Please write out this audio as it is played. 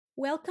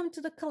Welcome to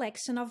the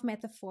collection of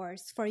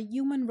metaphors for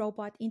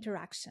human-robot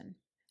interaction.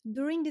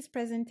 During this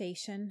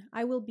presentation,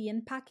 I will be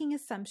unpacking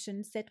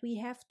assumptions that we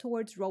have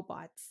towards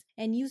robots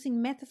and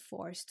using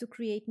metaphors to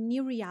create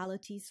new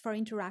realities for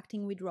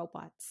interacting with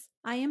robots.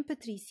 I am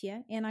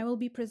Patricia, and I will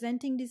be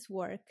presenting this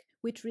work,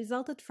 which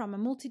resulted from a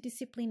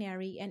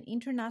multidisciplinary and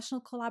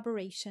international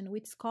collaboration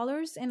with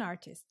scholars and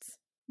artists.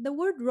 The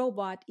word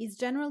robot is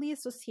generally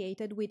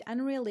associated with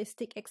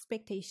unrealistic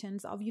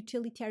expectations of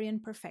utilitarian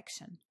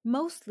perfection.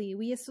 Mostly,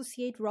 we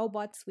associate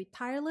robots with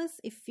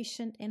tireless,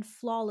 efficient, and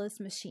flawless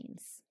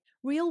machines.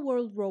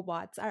 Real-world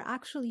robots are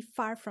actually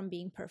far from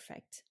being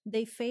perfect.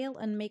 They fail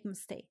and make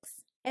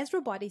mistakes. As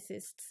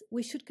roboticists,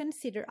 we should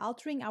consider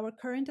altering our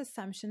current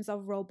assumptions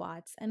of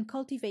robots and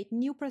cultivate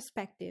new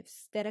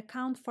perspectives that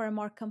account for a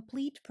more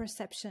complete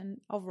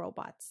perception of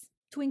robots.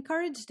 To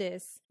encourage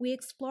this, we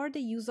explore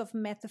the use of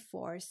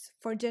metaphors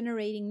for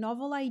generating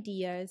novel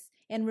ideas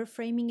and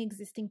reframing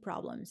existing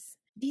problems.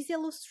 These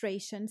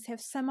illustrations have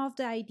some of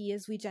the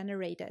ideas we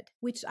generated,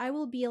 which I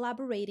will be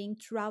elaborating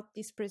throughout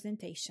this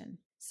presentation.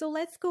 So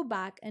let's go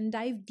back and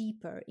dive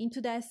deeper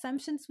into the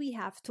assumptions we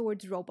have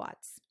towards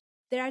robots.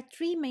 There are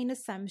three main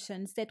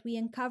assumptions that we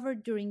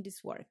uncovered during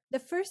this work. The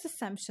first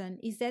assumption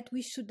is that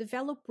we should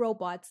develop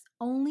robots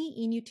only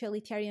in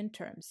utilitarian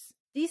terms.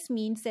 This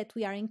means that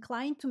we are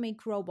inclined to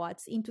make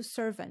robots into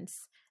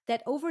servants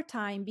that over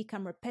time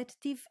become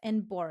repetitive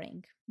and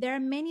boring. There are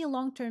many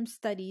long-term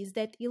studies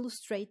that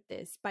illustrate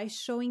this by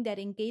showing that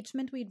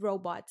engagement with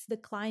robots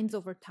declines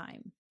over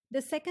time.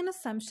 The second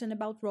assumption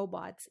about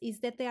robots is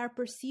that they are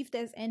perceived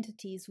as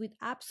entities with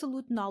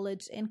absolute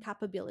knowledge and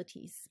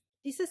capabilities.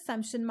 This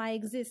assumption might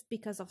exist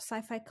because of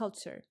sci-fi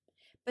culture,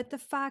 but the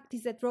fact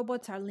is that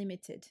robots are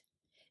limited.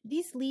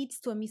 This leads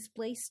to a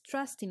misplaced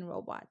trust in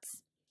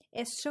robots.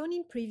 As shown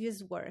in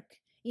previous work,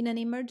 in an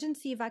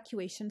emergency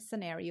evacuation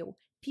scenario,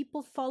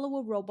 people follow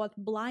a robot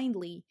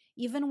blindly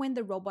even when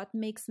the robot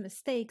makes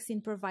mistakes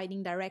in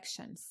providing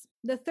directions.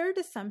 The third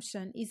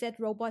assumption is that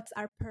robots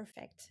are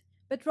perfect,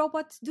 but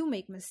robots do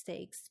make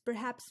mistakes,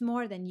 perhaps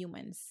more than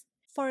humans.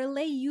 For a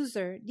lay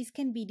user, this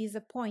can be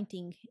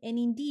disappointing, and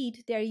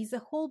indeed there is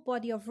a whole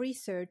body of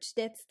research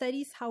that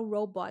studies how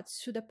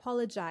robots should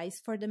apologize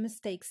for the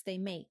mistakes they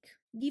make.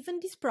 Given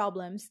these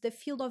problems, the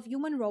field of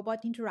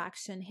human-robot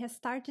interaction has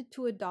started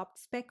to adopt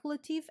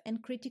speculative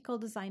and critical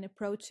design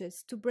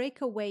approaches to break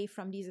away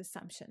from these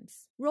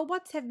assumptions.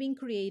 Robots have been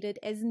created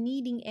as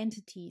needing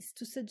entities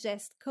to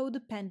suggest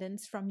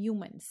codependence from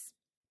humans.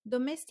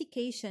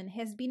 Domestication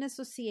has been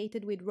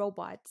associated with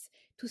robots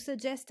to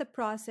suggest a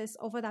process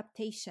of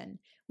adaptation,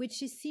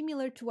 which is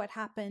similar to what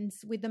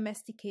happens with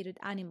domesticated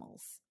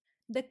animals.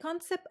 The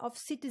concept of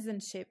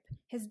citizenship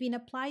has been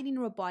applied in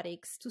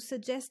robotics to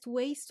suggest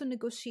ways to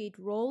negotiate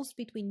roles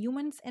between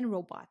humans and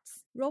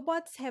robots.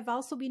 Robots have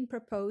also been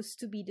proposed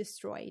to be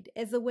destroyed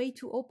as a way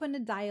to open a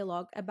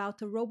dialogue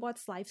about a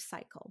robot's life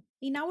cycle.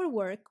 In our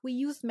work, we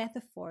use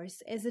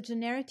metaphors as a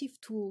generative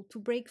tool to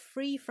break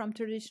free from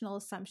traditional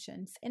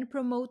assumptions and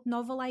promote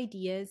novel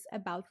ideas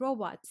about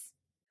robots.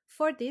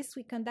 For this,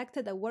 we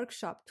conducted a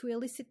workshop to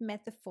elicit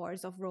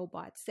metaphors of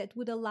robots that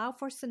would allow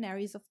for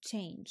scenarios of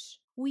change.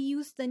 We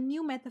used the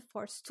new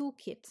Metaphors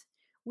Toolkit,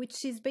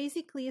 which is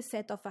basically a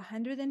set of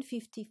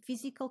 150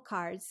 physical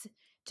cards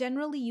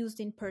generally used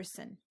in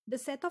person. The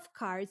set of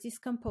cards is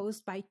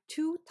composed by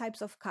two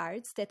types of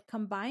cards that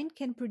combined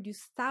can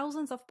produce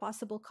thousands of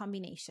possible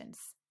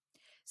combinations.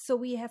 So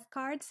we have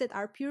cards that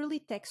are purely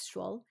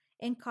textual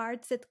and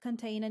cards that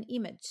contain an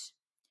image.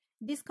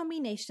 This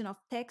combination of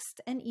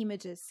text and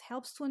images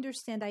helps to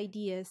understand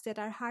ideas that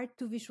are hard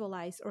to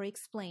visualize or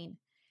explain,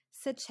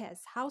 such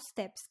as how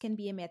steps can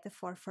be a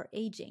metaphor for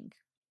aging.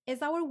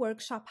 As our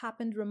workshop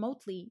happened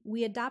remotely,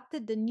 we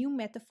adapted the new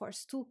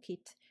Metaphors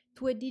Toolkit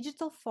to a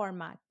digital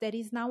format that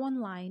is now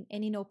online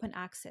and in open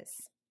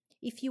access.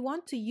 If you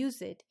want to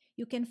use it,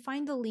 you can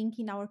find the link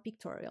in our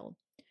pictorial.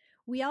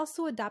 We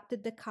also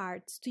adapted the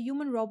cards to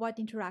human-robot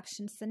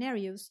interaction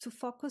scenarios to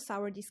focus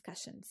our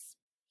discussions.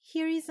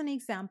 Here is an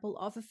example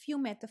of a few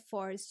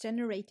metaphors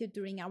generated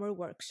during our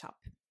workshop.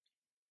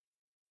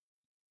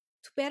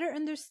 To better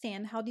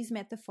understand how these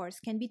metaphors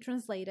can be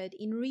translated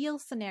in real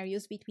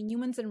scenarios between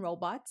humans and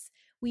robots,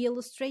 we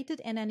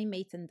illustrated and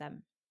animated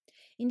them.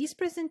 In this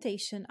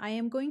presentation, I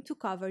am going to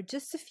cover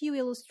just a few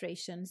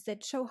illustrations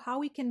that show how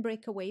we can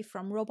break away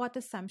from robot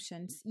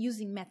assumptions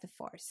using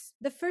metaphors.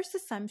 The first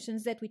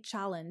assumptions that we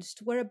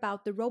challenged were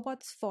about the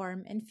robot's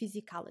form and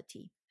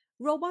physicality.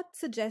 Robots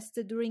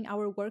suggested during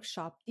our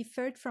workshop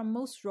differed from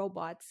most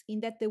robots in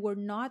that they were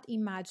not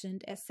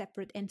imagined as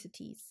separate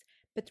entities,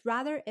 but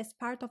rather as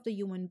part of the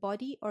human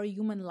body or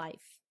human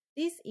life.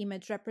 This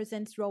image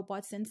represents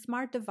robots and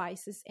smart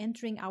devices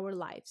entering our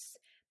lives,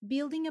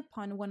 building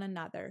upon one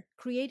another,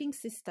 creating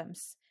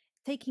systems,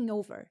 taking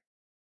over.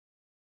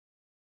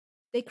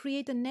 They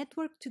create a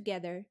network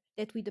together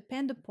that we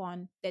depend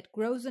upon that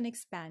grows and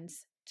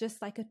expands,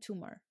 just like a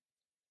tumor.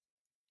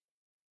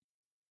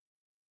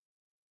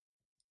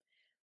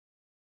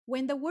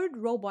 When the word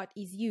robot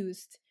is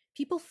used,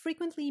 people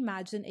frequently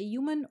imagine a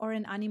human or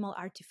an animal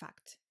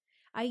artifact.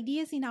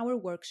 Ideas in our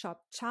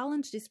workshop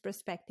challenged this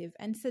perspective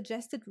and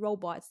suggested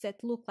robots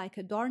that look like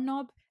a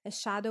doorknob, a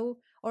shadow,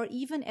 or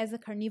even as a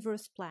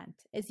carnivorous plant,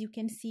 as you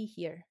can see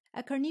here.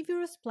 A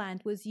carnivorous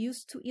plant was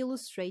used to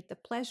illustrate the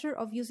pleasure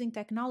of using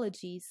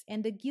technologies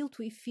and the guilt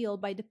we feel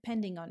by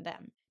depending on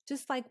them,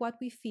 just like what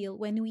we feel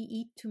when we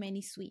eat too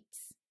many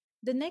sweets.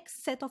 The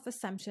next set of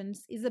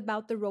assumptions is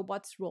about the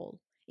robot's role.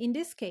 In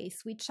this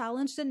case, we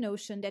challenge the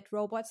notion that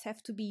robots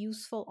have to be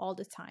useful all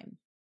the time.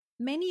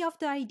 Many of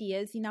the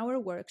ideas in our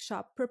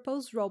workshop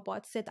propose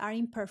robots that are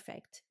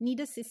imperfect, need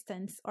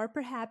assistance, or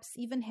perhaps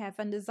even have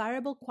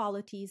undesirable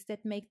qualities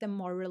that make them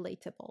more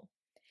relatable.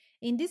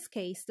 In this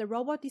case, the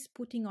robot is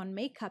putting on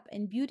makeup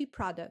and beauty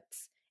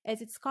products,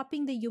 as it's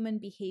copying the human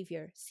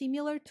behavior,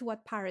 similar to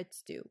what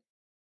parrots do.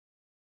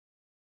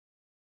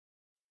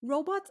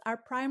 Robots are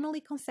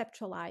primarily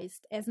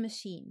conceptualized as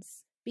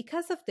machines.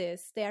 Because of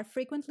this, they are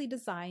frequently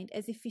designed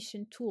as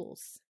efficient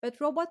tools, but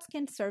robots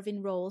can serve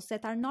in roles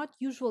that are not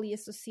usually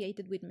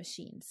associated with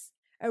machines.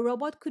 A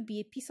robot could be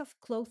a piece of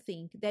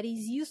clothing that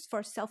is used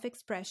for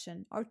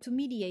self-expression or to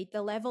mediate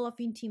the level of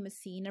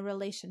intimacy in a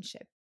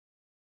relationship.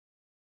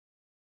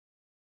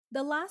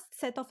 The last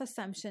set of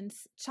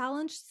assumptions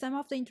challenged some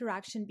of the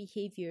interaction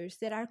behaviors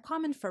that are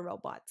common for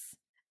robots.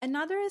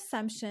 Another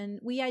assumption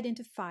we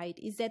identified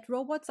is that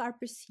robots are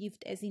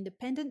perceived as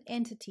independent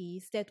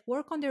entities that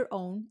work on their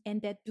own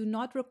and that do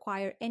not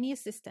require any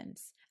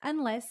assistance,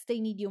 unless they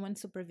need human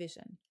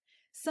supervision.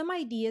 Some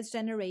ideas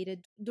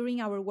generated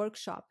during our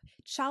workshop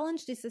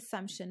challenge this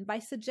assumption by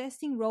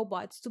suggesting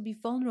robots to be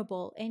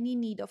vulnerable and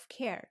in need of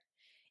care.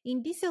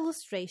 In this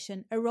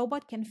illustration, a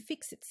robot can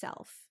fix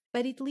itself,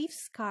 but it leaves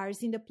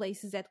scars in the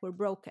places that were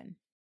broken.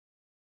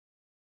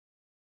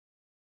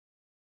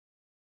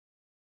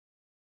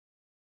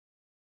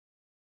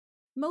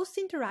 Most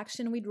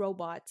interaction with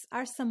robots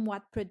are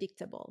somewhat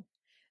predictable.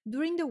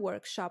 During the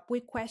workshop, we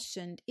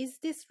questioned, is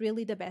this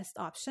really the best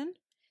option?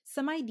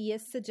 Some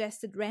ideas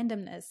suggested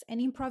randomness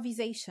and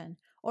improvisation,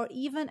 or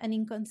even an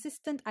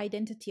inconsistent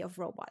identity of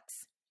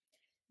robots.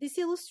 This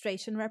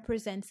illustration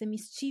represents a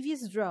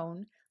mischievous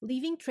drone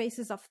leaving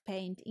traces of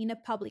paint in a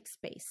public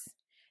space.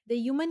 The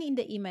human in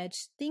the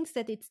image thinks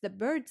that it's the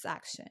bird's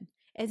action,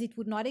 as it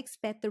would not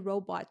expect the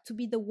robot to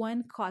be the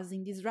one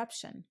causing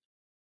disruption.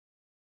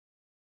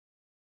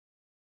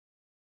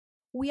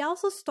 We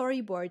also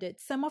storyboarded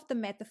some of the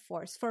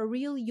metaphors for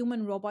real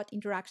human-robot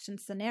interaction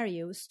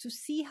scenarios to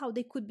see how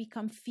they could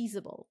become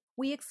feasible.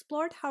 We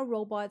explored how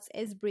robots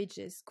as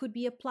bridges could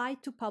be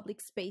applied to public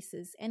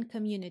spaces and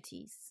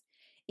communities.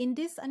 In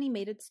this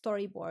animated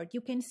storyboard, you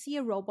can see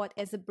a robot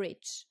as a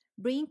bridge,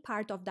 being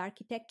part of the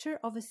architecture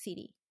of a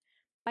city.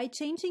 By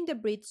changing the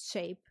bridge's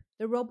shape,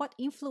 the robot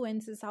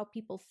influences how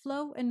people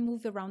flow and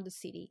move around the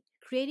city,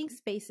 creating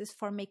spaces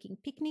for making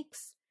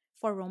picnics,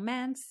 for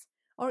romance,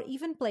 or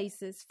even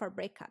places for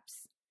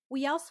breakups.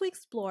 We also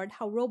explored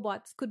how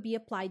robots could be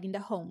applied in the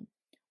home.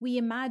 We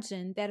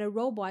imagined that a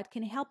robot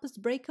can help us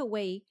break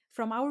away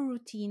from our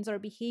routines or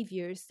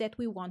behaviors that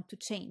we want to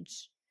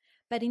change.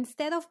 But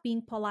instead of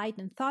being polite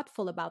and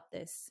thoughtful about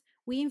this,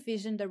 we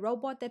envisioned a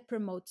robot that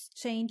promotes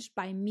change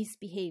by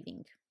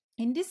misbehaving.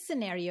 In this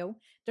scenario,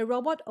 the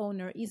robot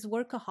owner is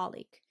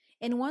workaholic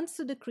and wants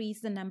to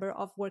decrease the number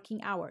of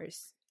working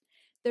hours.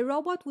 The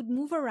robot would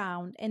move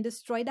around and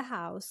destroy the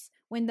house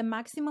when the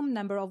maximum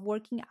number of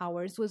working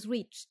hours was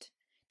reached,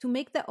 to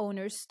make the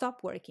owner stop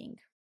working.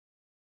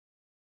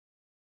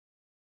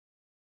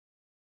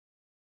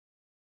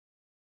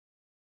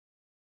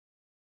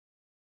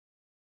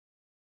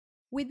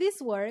 With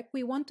this work,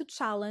 we want to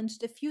challenge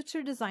the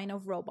future design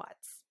of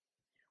robots.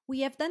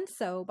 We have done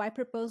so by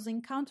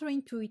proposing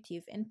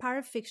counterintuitive and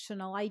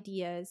parafictional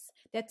ideas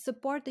that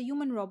support the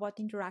human-robot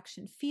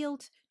interaction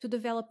field to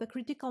develop a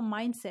critical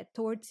mindset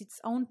towards its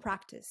own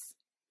practice.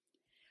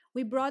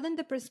 We broaden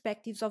the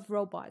perspectives of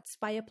robots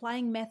by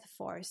applying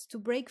metaphors to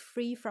break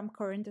free from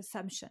current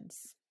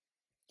assumptions.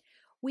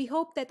 We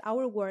hope that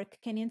our work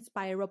can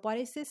inspire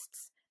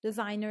roboticists,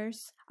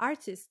 designers,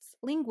 artists,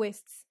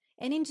 linguists,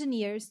 and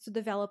engineers to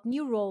develop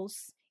new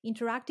roles,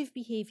 interactive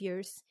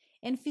behaviors,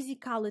 and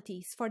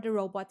physicalities for the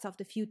robots of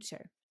the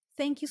future.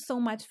 Thank you so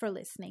much for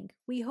listening.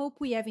 We hope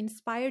we have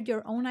inspired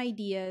your own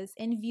ideas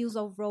and views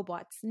of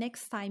robots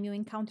next time you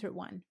encounter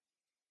one.